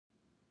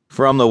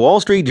From the Wall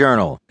Street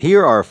Journal,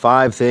 here are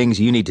 5 things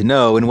you need to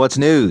know in what's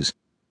news.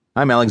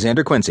 I'm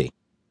Alexander Quincy.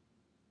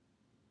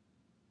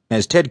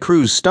 As Ted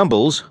Cruz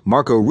stumbles,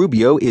 Marco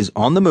Rubio is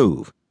on the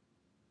move.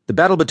 The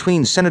battle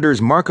between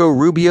Senators Marco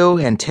Rubio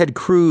and Ted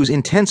Cruz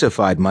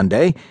intensified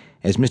Monday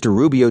as Mr.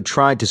 Rubio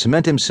tried to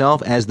cement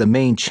himself as the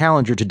main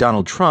challenger to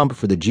Donald Trump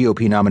for the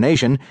GOP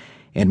nomination,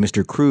 and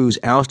Mr. Cruz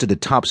ousted a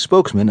top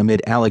spokesman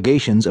amid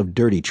allegations of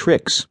dirty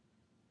tricks.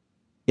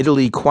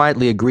 Italy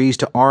quietly agrees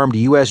to armed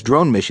U.S.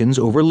 drone missions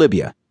over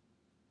Libya.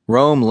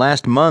 Rome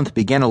last month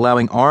began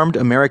allowing armed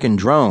American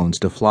drones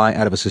to fly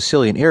out of a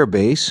Sicilian air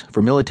base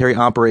for military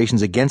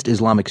operations against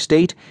Islamic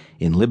State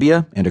in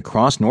Libya and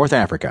across North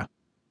Africa.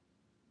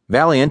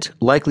 Valeant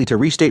likely to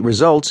restate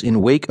results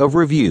in wake of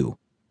review.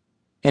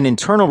 An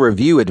internal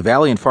review at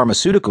Valeant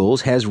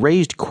Pharmaceuticals has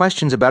raised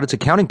questions about its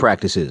accounting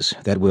practices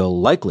that will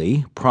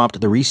likely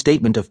prompt the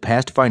restatement of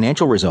past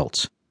financial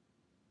results.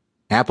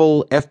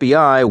 Apple,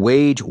 FBI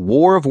wage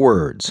war of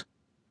words.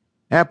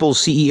 Apple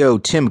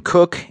CEO Tim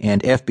Cook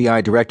and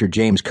FBI Director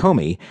James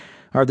Comey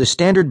are the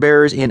standard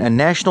bearers in a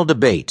national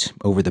debate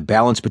over the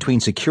balance between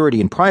security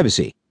and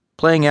privacy,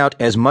 playing out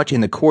as much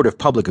in the court of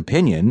public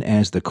opinion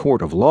as the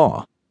court of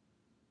law.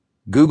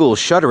 Google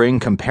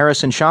shuttering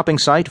comparison shopping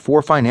site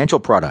for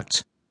financial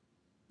products.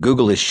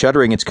 Google is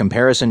shuttering its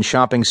comparison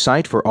shopping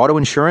site for auto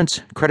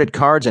insurance, credit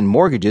cards, and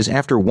mortgages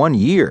after 1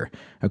 year,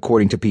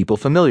 according to people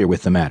familiar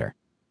with the matter.